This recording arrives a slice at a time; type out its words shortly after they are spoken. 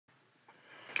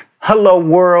Hello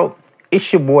world,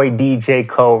 it's your boy DJ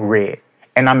Kode Red,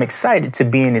 and I'm excited to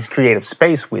be in this creative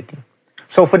space with you.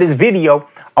 So for this video,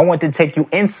 I want to take you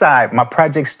inside my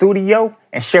project studio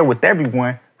and share with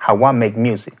everyone how I make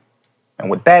music.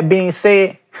 And with that being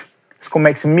said, let's go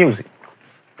make some music.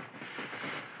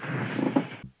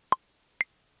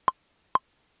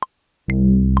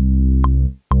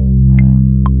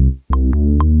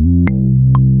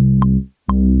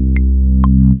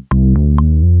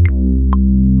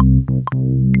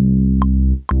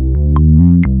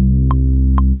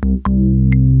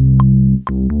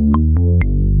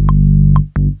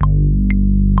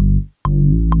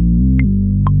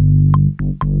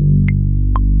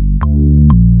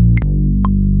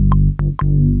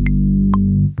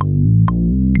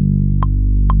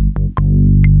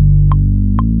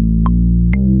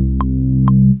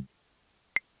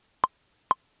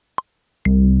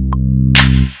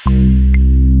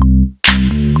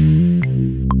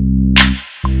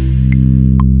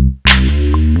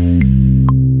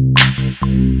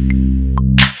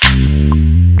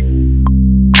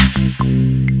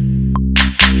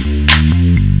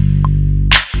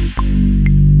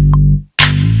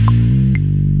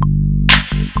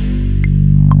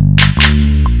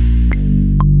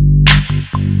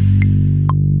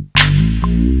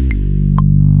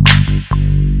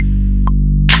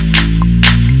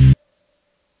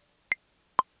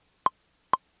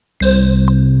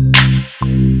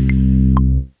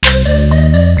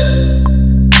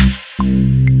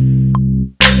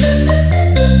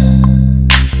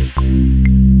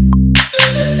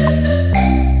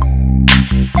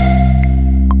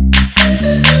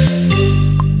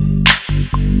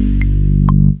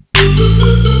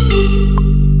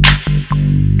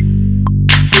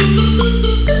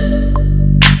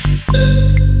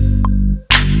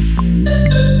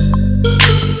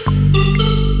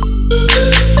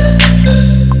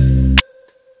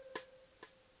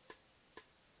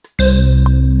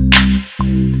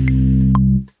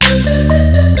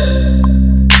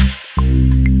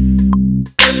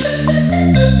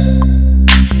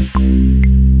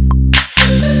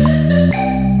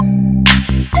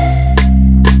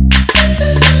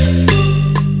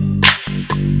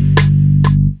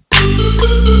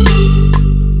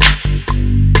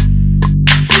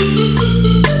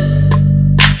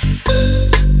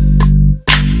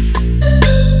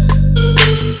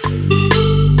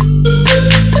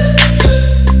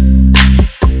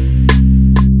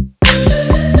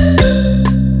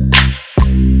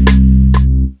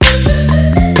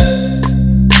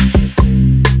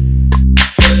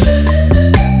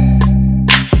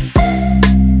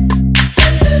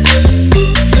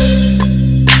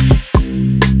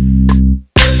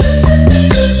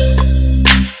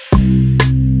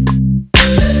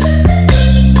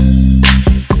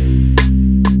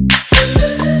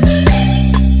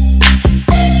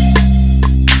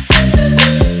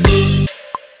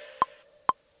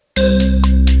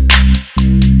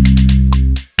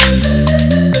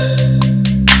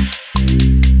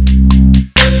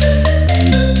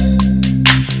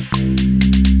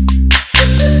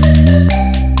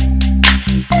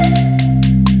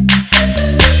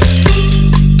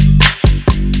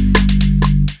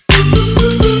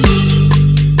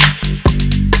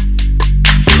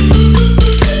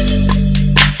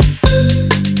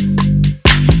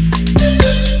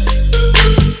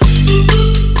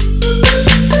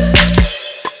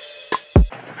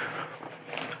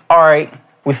 All right,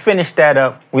 we finished that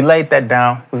up. We laid that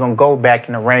down. We're going to go back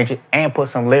and arrange it and put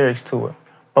some lyrics to it.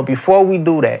 But before we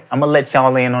do that, I'm going to let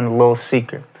y'all in on a little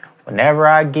secret. Whenever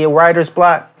I get writer's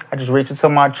block, I just reach into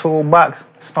my toolbox.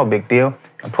 It's no big deal.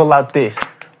 And pull out this,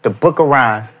 The Book of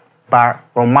Rhymes by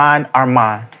Roman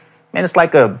Armand. Man, it's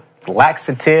like a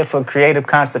laxative for creative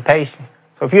constipation.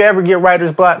 So if you ever get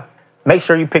writer's block, make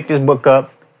sure you pick this book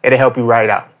up. It'll help you write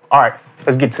out. All right,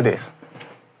 let's get to this.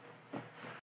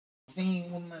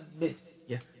 Sing with my bitch,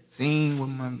 yeah. Sing with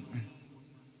my.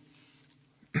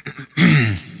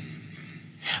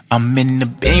 I'm in the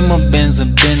Beamer, Benz,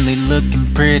 and Bentley,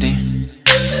 looking pretty.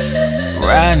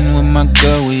 Riding with my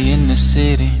girl, we in the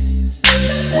city.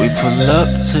 We pull up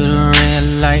to the red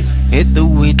light, hit the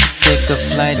weed to take a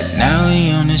flight, and now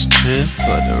we on this trip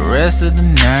for the rest of the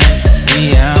night.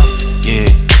 We out, yeah.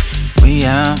 We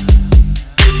out,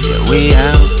 yeah. We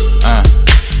out,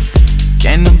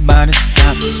 Can't nobody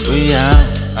stop us, we out,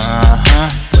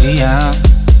 we out,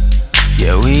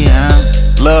 yeah, we out.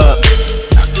 Look,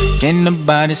 can't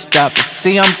nobody stop us.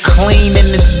 See, I'm clean in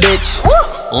this bitch,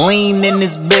 lean in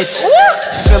this bitch,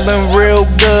 feeling real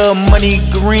good, money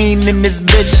green in this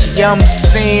bitch. Yeah, I'm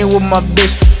seen with my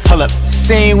bitch, hold up,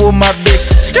 seen with my bitch.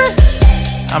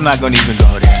 I'm not gonna even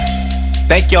go there.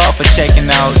 Thank y'all for checking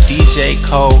out DJ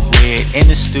Kode Red in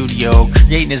the studio,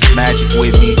 creating this magic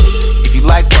with me. If you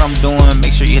like what I'm doing,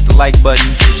 make sure you hit the like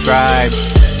button, subscribe,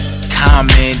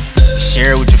 comment,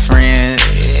 share it with your friends.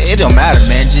 It don't matter,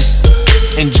 man. Just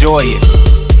enjoy it.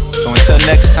 So until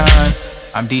next time,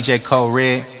 I'm DJ Kode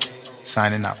Red,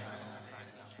 signing out.